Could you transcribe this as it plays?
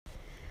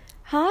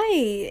Hi,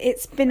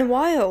 it's been a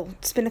while.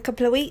 It's been a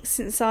couple of weeks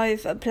since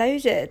I've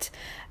uploaded.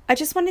 I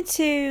just wanted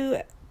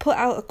to put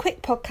out a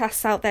quick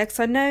podcast out there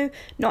because I know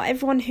not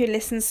everyone who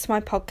listens to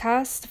my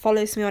podcast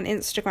follows me on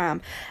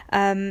Instagram.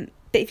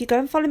 But if you go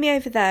and follow me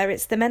over there,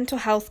 it's the mental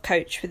health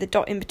coach with a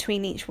dot in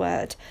between each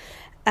word.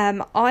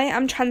 I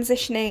am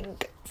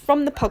transitioning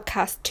from the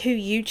podcast to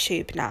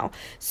YouTube now.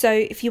 So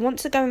if you want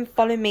to go and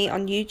follow me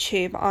on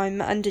YouTube, I'm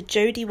under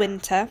Jodie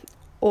Winter,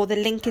 or the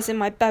link is in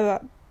my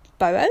bio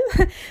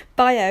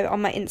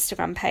on my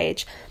Instagram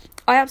page.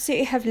 I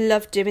absolutely have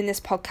loved doing this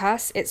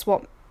podcast. It's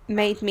what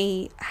made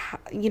me,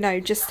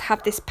 just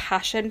have this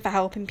passion for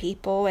helping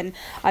people, and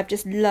I've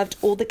just loved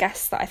all the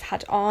guests that I've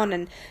had on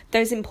and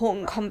those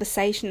important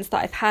conversations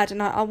that I've had,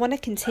 and I want to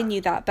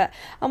continue that, but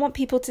I want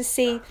people to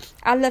see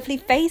our lovely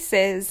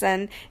faces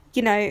and,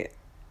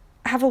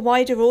 have a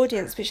wider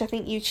audience, which I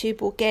think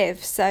YouTube will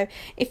give. So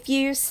if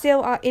you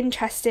still are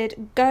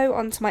interested, go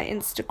onto my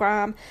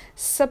Instagram,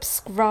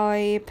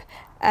 subscribe,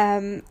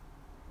 and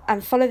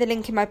follow the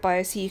link in my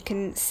bio so you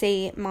can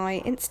see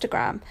my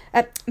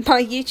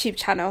my YouTube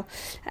channel.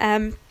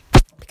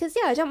 Because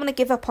I don't want to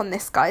give up on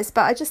this, guys,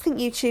 but I just think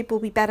YouTube will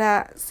be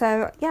better.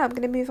 So I'm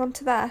going to move on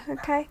to there.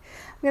 Okay,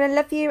 I'm going to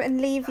love you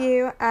and leave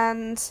you,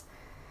 and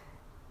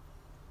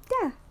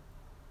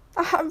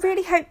I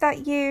really hope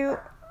that you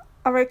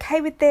are okay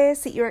with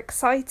this, that you're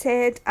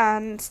excited,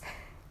 and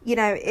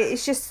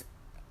it's just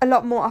a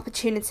lot more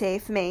opportunity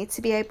for me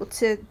to be able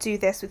to do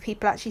this with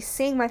people actually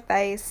seeing my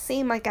face,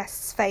 seeing my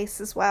guest's face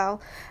as well.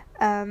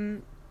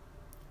 I'll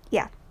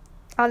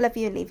love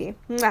you and leave you.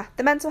 Mwah.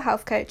 The mental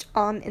health coach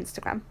on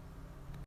Instagram.